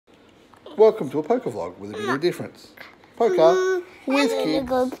Welcome to a poker vlog with a bit of a difference. Poker with kids. I'm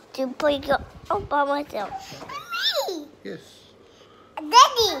going to poker all by myself. Me! Yes.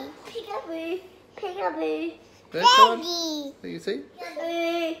 Daddy! Peekaboo. Peekaboo. Yeah, come on. Daddy! There you see?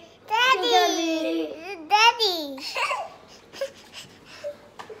 Daddy! Daddy!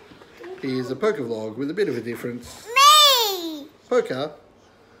 Here's a poker vlog with a bit of a difference. Me! Poker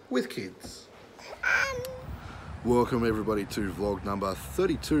with kids. Welcome everybody to vlog number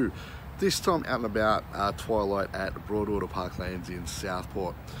 32. This time out and about twilight at Broadwater Parklands in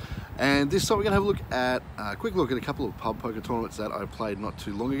Southport. And this time we're going to have a look at a quick look at a couple of pub poker tournaments that I played not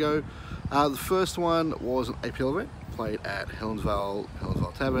too long ago. The first one was an APL event played at Helensvale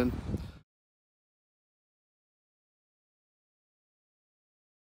Tavern.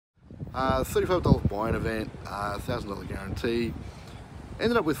 $35 buy-in event, $1,000 guarantee.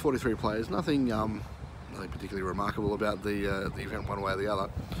 Ended up with 43 players. Nothing particularly remarkable about the event one way or the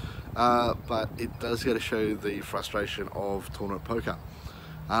other. But it does go to show the frustration of tournament poker.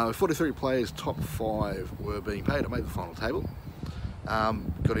 43 players, top 5 were being paid. I made the final table.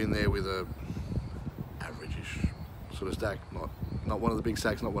 Got in there with a average-ish sort of stack, not one of the big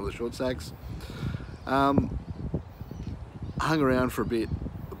stacks, not one of the short stacks. Hung around for a bit,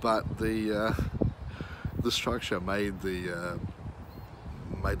 but the structure made the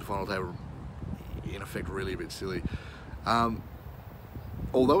final table in effect really a bit silly.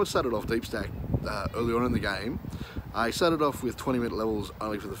 Although it started off deep stack early on in the game, I started off with 20-minute levels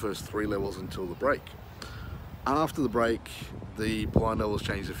only for the first 3 levels until the break. After the break, the blind levels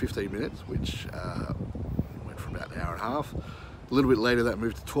changed to 15 minutes, which went for about an hour and a half. A little bit later that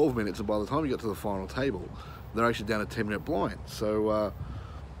moved to 12 minutes, and by the time you got to the final table, they're actually down to 10-minute blind. So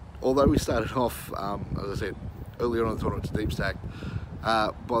although we started off, as I said, earlier on in the tournament to deep stack,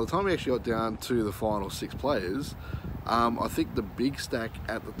 by the time we actually got down to the final 6 players, I think the big stack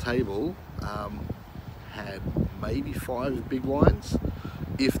at the table had maybe 5 big blinds,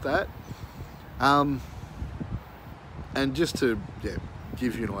 if that. And just to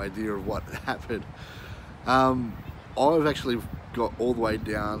give you an idea of what happened, I've actually got all the way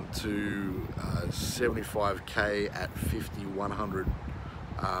down to 75k at 5,100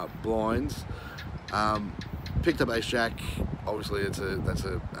 blinds. Picked up ace jack. Obviously that's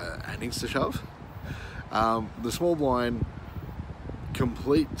an insta shove. The small blind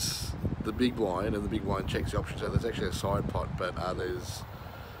completes the big blind, and the big blind checks the option. So there's actually a side pot, but there's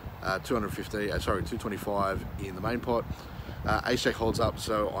 225 in the main pot. Ace jack holds up,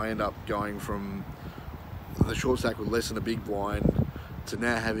 so I end up going from the short stack with less than a big blind to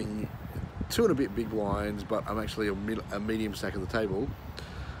now having 2 and a bit big blinds, but I'm actually a medium stack at the table.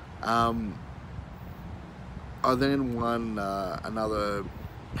 I then won another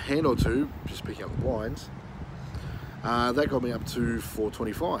hand or 2, just picking up the blinds. That got me up to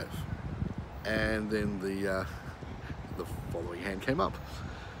 425, and then the following hand came up.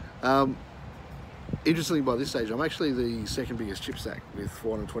 Interestingly, by this stage, I'm actually the second biggest chip stack with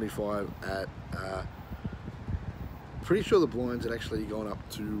 425 at. Pretty sure the blinds had actually gone up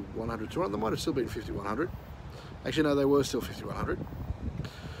to 100, 200. They might have still been 5,100. Actually, no, they were still 5,100.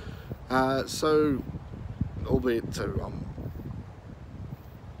 So, albeit, I'm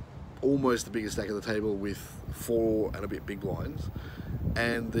almost the biggest stack of the table with 4 and a bit big blinds,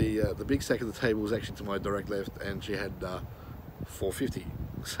 and the big stack of the table was actually to my direct left, and she had 450.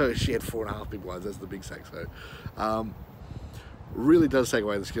 So she had 4.5 big blinds. That's the big stack. So, really does take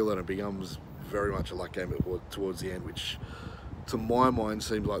away the skill, and it becomes very much a luck game towards the end, which to my mind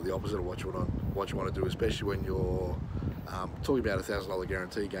seems like the opposite of what you want to do, especially when you're talking about a $1,000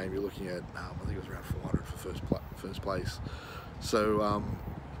 guarantee game. You're looking at I think it was around 400 for first place. So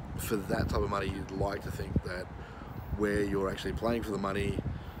for that type of money, you'd like to think that where you're actually playing for the money,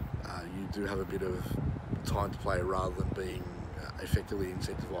 you do have a bit of time to play rather than being effectively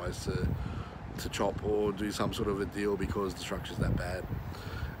incentivized to chop or do some sort of a deal because the structure's that bad.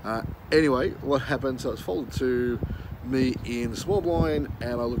 Anyway, what happened, so it's folded to me in small blind,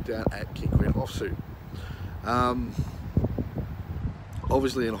 and I looked down at King Queen offsuit.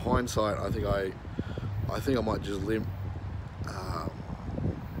 Obviously in hindsight, I think I might just limp,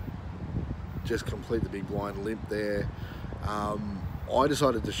 just complete the big blind, limp there. I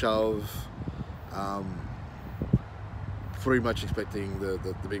decided to shove, pretty much expecting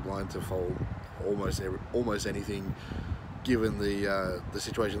the big blind to fold almost anything, given the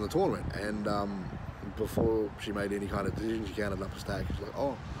situation in the tournament. And before she made any kind of decision, she counted up a stack. She's like,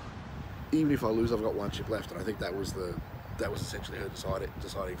 oh, even if I lose, I've got 1 chip left. And I think that was essentially her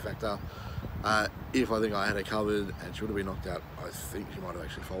deciding factor. If I think I had her covered and she would have been knocked out, I think she might have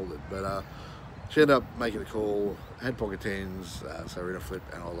actually folded. But She ended up making the call, had pocket tens, so we're in a flip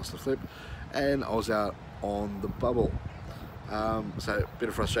and I lost the flip, and I was out on the bubble. So a bit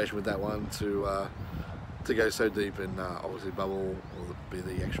of frustration with that one to go so deep, and obviously bubble will be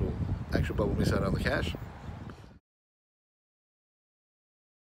the actual bubble miss out on the cash.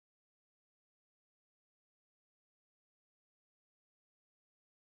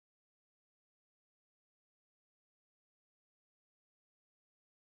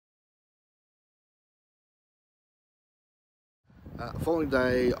 Following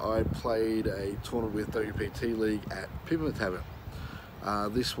day, I played a tournament with WPT League at Pimpama.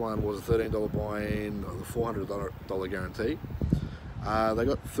 This one was a $13 buy-in, the $400 guarantee. They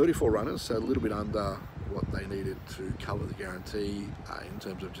got 34 runners, so a little bit under what they needed to cover the guarantee in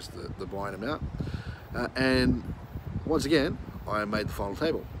terms of just the buy-in amount. And once again, I made the final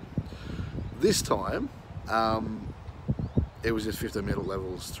table. This time, it was just 15-minute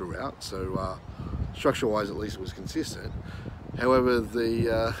levels throughout, so structure-wise at least it was consistent. However,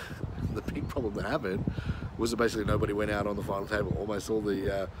 the big problem that happened was that basically nobody went out on the final table. Almost all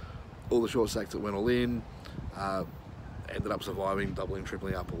the short stacks that went all in ended up surviving, doubling,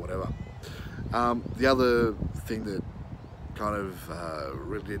 tripling up, or whatever. The other thing that kind of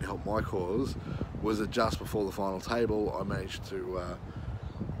really did help my cause was that just before the final table, I managed to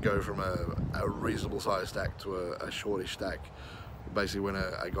go from a reasonable size stack to a shortish stack. Basically, when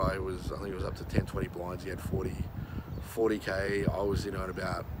a guy was, I think it was up to 10-20 blinds, he had 40k, I was in on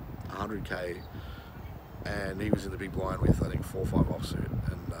about 100k, and he was in the big blind with, I think, 4 or 5 offsuit,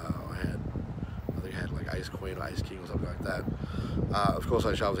 and I think I had like ace queen or ace king or something like that. Of course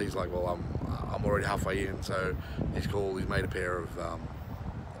I shoved, he's like, well, I'm already halfway in, so he's called, he's made a pair of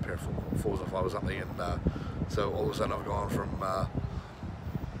 4s or 5s or something, and so all of a sudden I've gone from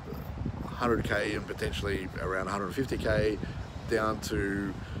 100k and potentially around 150k down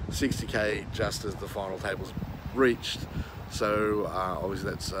to 60k just as the final table's reached. So obviously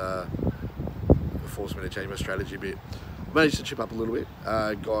that's forced me to change my strategy a bit. Managed to chip up a little bit,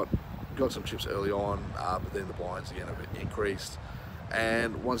 got some chips early on, but then the blinds again have increased,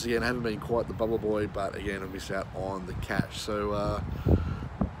 and once again haven't been quite the bubble boy, but again I've missed out on the cash. So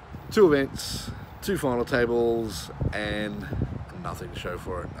 2 events, 2 final tables, and nothing to show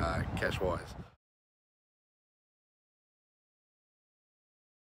for it cash wise.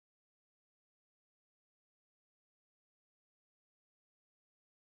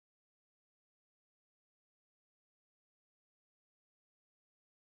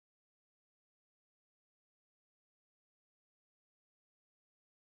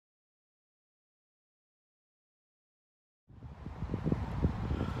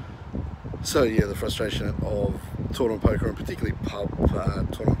 So yeah, the frustration of tournament poker, and particularly pub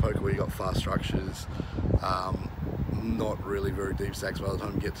tournament poker, where you got fast structures, not really very deep stacks by the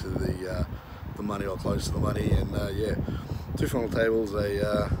time you get to the money or close to the money, and yeah, 2 final tables,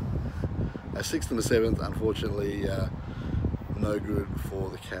 a 6th and a 7th, unfortunately no good for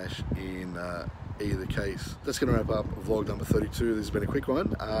the cash in either case. That's going to wrap up vlog number 32. This has been a quick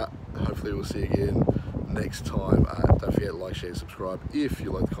one. Hopefully we'll see you again next time. Don't forget to like, share, subscribe if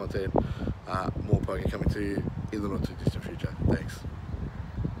you like the content. More poker coming to you in the not too distant future. Thanks.